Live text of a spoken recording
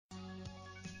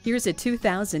Here's a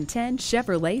 2010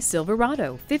 Chevrolet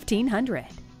Silverado 1500.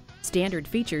 Standard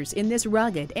features in this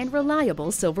rugged and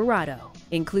reliable Silverado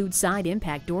include side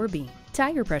impact door beam,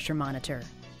 tire pressure monitor,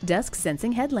 dusk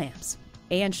sensing headlamps,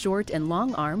 and short and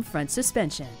long arm front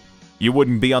suspension. You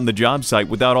wouldn't be on the job site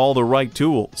without all the right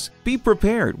tools. Be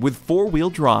prepared with four-wheel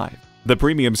drive. The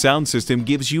premium sound system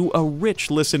gives you a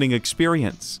rich listening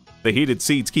experience. The heated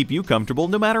seats keep you comfortable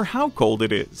no matter how cold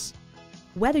it is.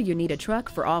 Whether you need a truck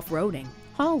for off-roading,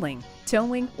 hauling,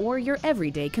 towing, or your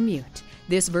everyday commute,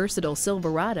 this versatile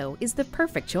Silverado is the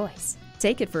perfect choice.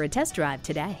 Take it for a test drive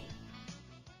today.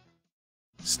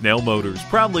 Snell Motors,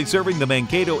 proudly serving the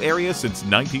Mankato area since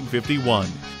 1951.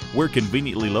 We're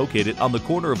conveniently located on the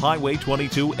corner of Highway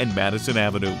 22 and Madison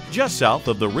Avenue, just south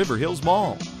of the River Hills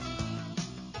Mall.